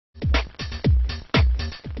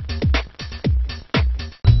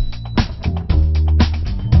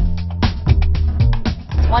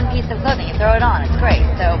throw it on. It's great.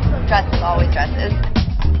 So dresses, always dresses.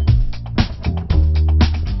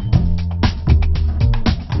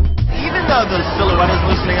 Even though the silhouette is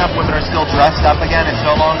loosening up, women are still dressed up again. It's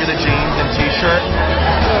no longer the jeans and t-shirt.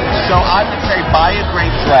 So I would say buy a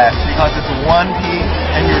great dress because it's one piece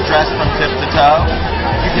and you're dressed from tip to toe.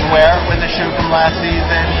 You can wear it with a shoe from last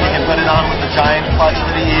season. You can put it on with a giant clutch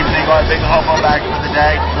for the evening or a big hobo bag for the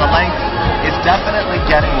day. The length is definitely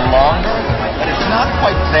getting longer, but it's not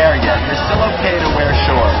quite there yet. You're still okay to wear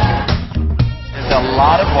short. There's a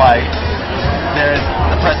lot of white. There's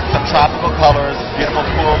the presence of tropical colors, beautiful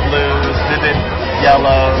cool blues, vivid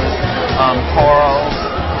yellows, corals.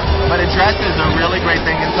 But a dress is a really great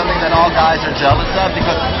thing and something that all guys are jealous of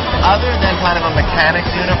because other than kind of a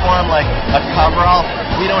mechanic's uniform like a coverall,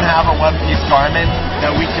 we don't have a one-piece garment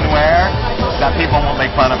that we can wear that people won't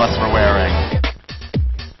make fun of us for wearing.